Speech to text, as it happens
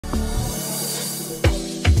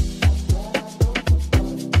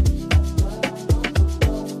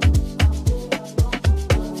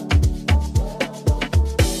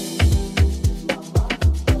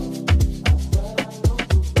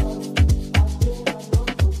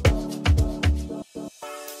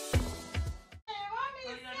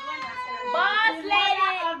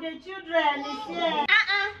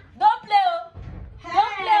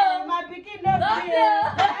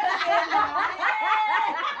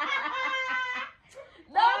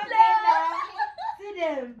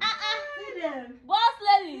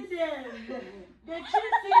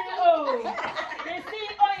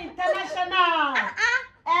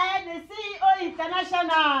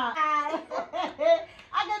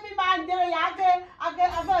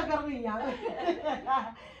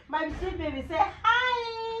My sweet baby, say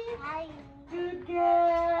hi. Hi. Good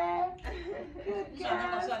girl. Good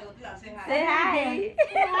girl. Say hi. Hi.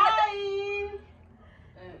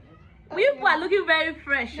 People are looking very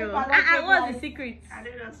fresh. What's the secret? I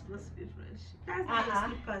think that's supposed to be fresh. That's the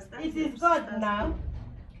slippers. It is God now.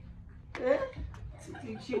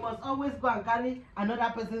 She must always go and carry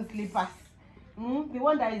another person's slippers. The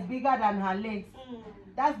one that is bigger than her legs.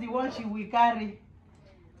 That's the one she will carry.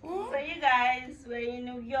 So you guys, we're in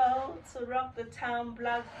New York to rock the town,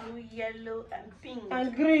 black, blue, yellow, and pink.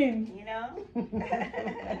 And green. You know?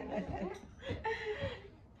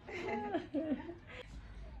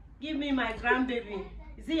 Give me my grandbaby.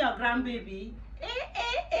 Is it your grandbaby?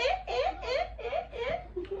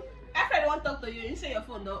 After I don't talk to you, you say your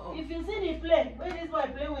phone don't off. If you see the play, when this boy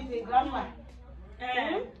play with his grandma.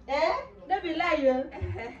 Don't be lying.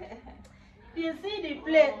 You see the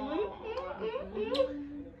play.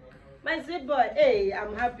 My sweet boy. Hey,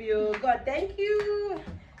 I'm happy. Oh God, thank you.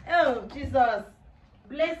 Oh Jesus.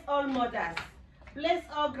 Bless all mothers. Bless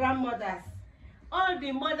all grandmothers. All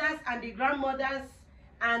the mothers and the grandmothers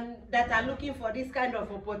and that are looking for this kind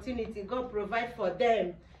of opportunity. God provide for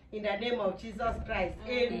them. In the name of Jesus Christ.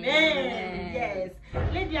 Amen. Yes.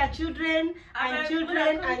 Let their children and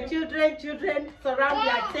children surround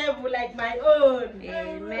their table like my own.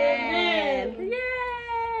 Amen.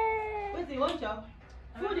 Yay. What's the one job?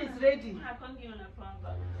 Food is ready. I can't give you a power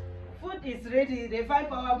bank. Food is ready. They find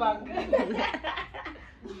power bank.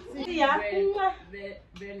 See ya.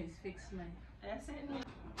 Ben is fixed man.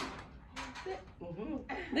 Do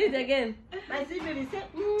it again. My sweet baby say,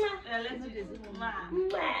 Let's do this.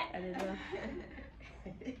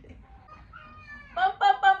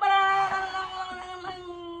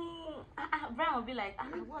 Brian will be like,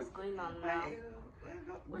 what's going on now?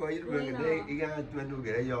 What's going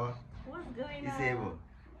on?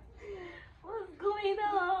 What's going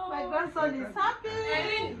on? My grandson is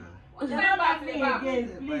happy. Never laughing again.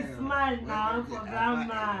 Please smile now for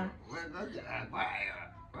grandma.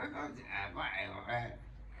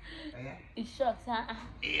 It shocks, huh?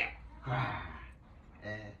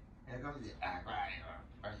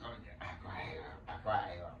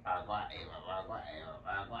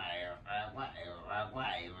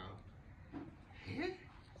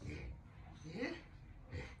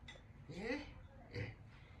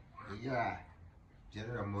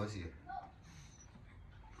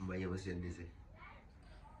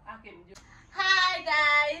 Hi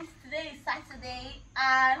guys, today is Saturday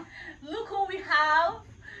and look who we have.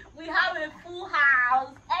 We have a full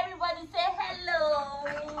house. Everybody say hello.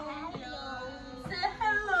 Hello. Say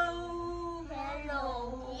hello.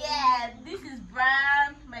 Hello. Yeah, this is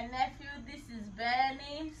Bram, my nephew. This is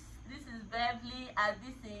Bernice. This is Beverly, and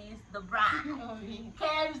this is the bride,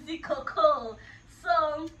 Kemzy Coco. So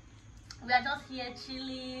we are just here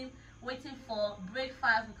chilling, waiting for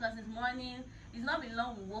breakfast because it's morning. It's not been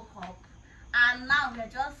long we woke up, and now we are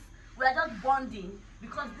just bonding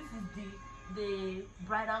because this is the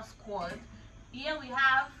bridal squad. Here we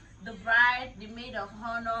have the bride, the maid of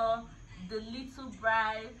honor, the little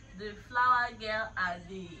bride, the flower girl, and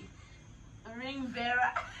the ring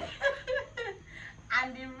bearer.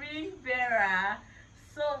 And the ring bearer.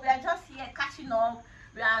 So we are just here catching up.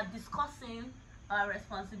 We are discussing our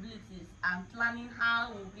responsibilities and planning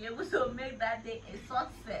how we'll be able to make that day a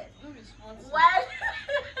success.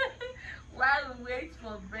 While we wait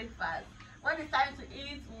for breakfast. When it's time to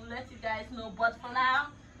eat, we'll let you guys know. But for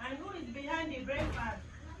now, And who is behind the breakfast?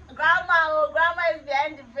 Grandma is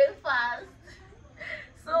behind the breakfast.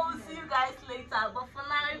 So we'll see you guys later. But for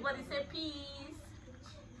now, everybody say peace.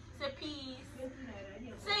 Say peace.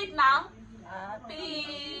 Say it now.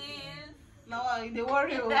 Peace. No, they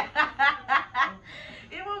worry.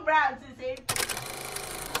 Even Brown to say.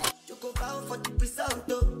 You go bow for the result,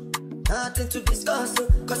 though. Nothing to discuss,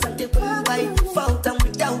 cause I take one by default and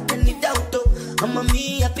without any doubt, though. I'm a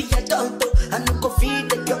me happy adult, though. I no go feed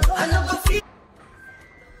the girl, I no go feed.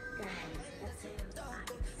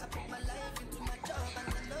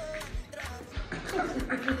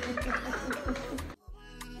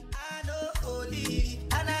 I know holy,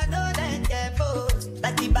 and I know that devil,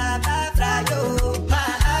 like the Baba Frayo, my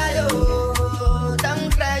ayo,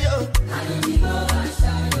 don't cry, yo. I don't need no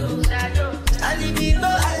shadow. I live in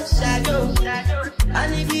no shadow. I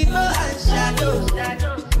live in no shadow.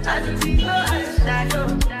 I live in no shadow.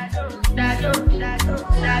 I live in no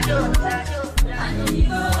shadow. I live in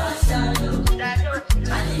no shadow.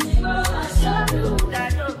 I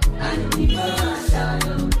live in no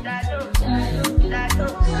shadow.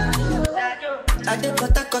 I dey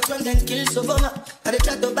cut when them kill Sovoma. I dey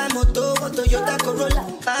try to buy moto, Toyota Corolla.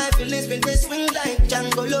 My feelings been they swing like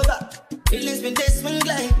Django Lover. Feelings been they swing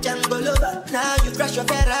like Django Lover. Now you crash your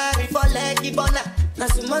Ferrari for Leggy Bona. Now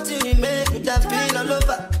so much you make with that pain all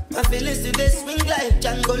over. My feelings today swing like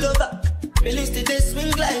Django Lover. Feelings today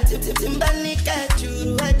swing like Timbani at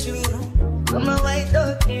you. I'm a white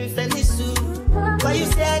dog in Fenisu. Why you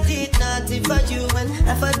say I did nothing for you? And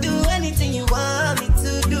if I do anything you want me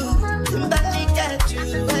to do, Timbani at you.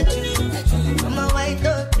 I'm a white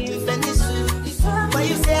dog in Fenisu. Why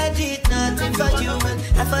you say I did nothing for you? And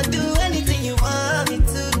if I do anything you want me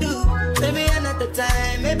to do, maybe another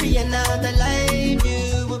time, maybe another life,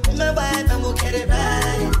 you will be my wife and we'll get it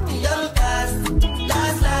right. Young past,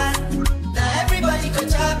 last. Now everybody could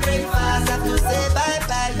try breakfast. Have to say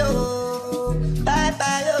bye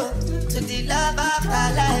yo, to the love of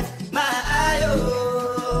our life. My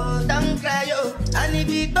ayo, don't cry yo. I need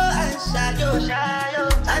to go and shadow.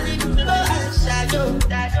 I need to go and shadow.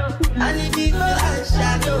 I need to go and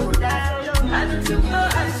shadow. I need to go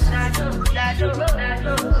and shadow. I need to go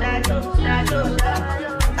and shadow.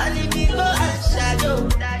 I need to go and shadow.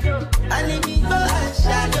 I need to go and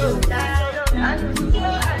shadow.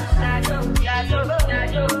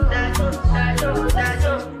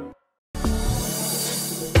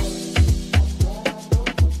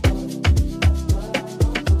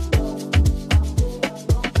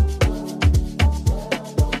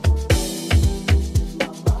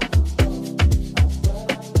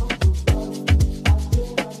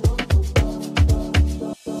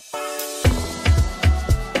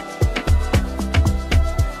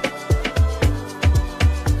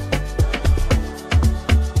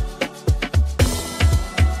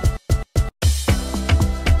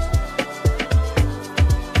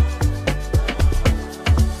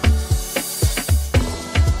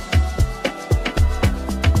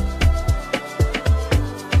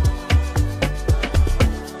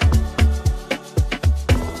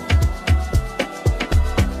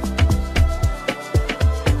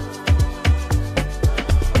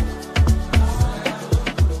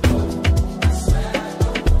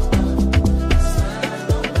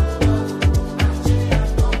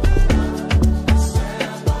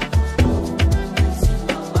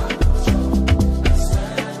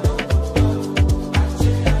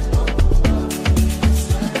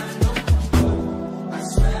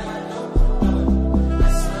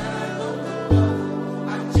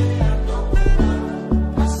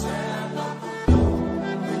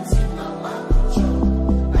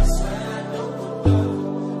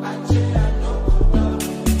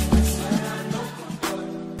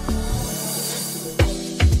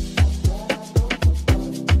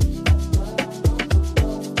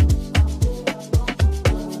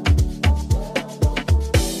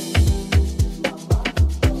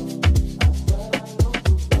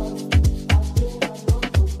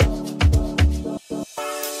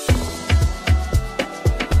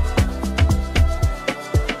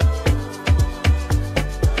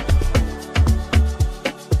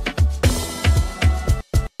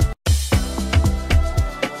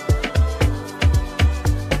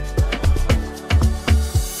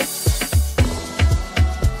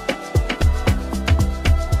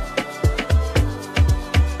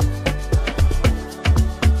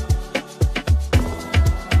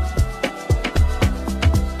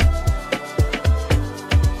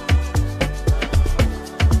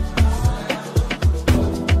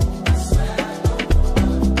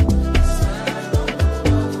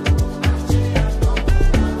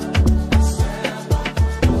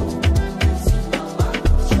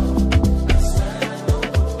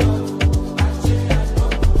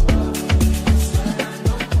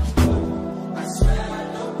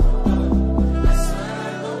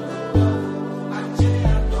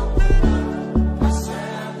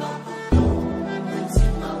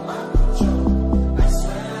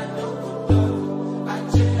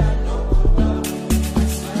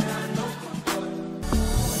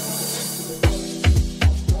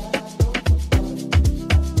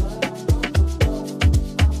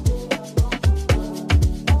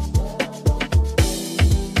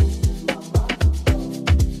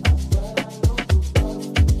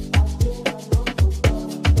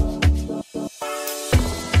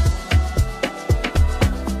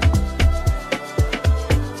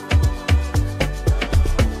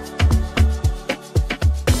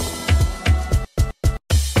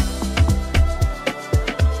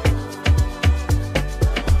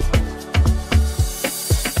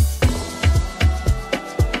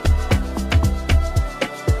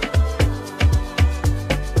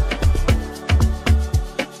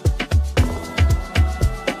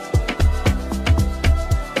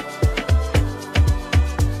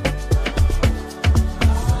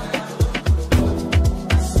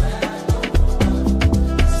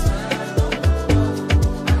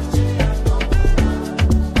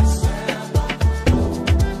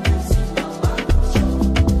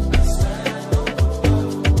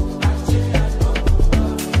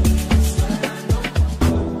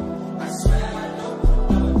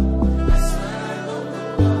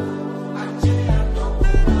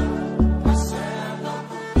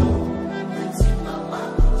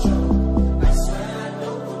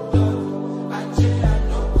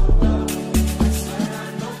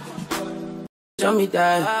 Show me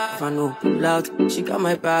that if I know pull out, she got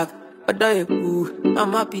my back. Although you cool,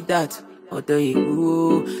 I'm happy that. Although you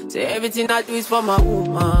cool, say everything I do is for my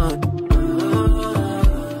woman.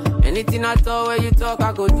 Anything I talk, where you talk,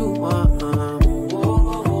 I go do.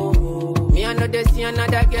 Me, I know they see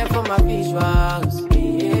another girl for my visuals.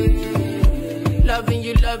 Loving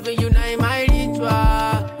you, now in my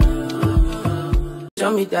ritual.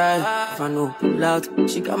 Show me that if I know pull out,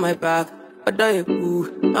 she got my back. Although you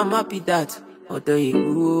cool, I'm happy that. Although you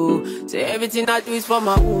cool, say everything I do is for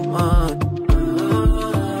my woman.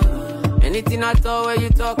 Anything I talk, where you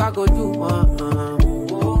talk, I go do.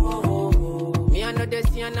 Me, I know they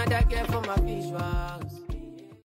see another girl for my visuals.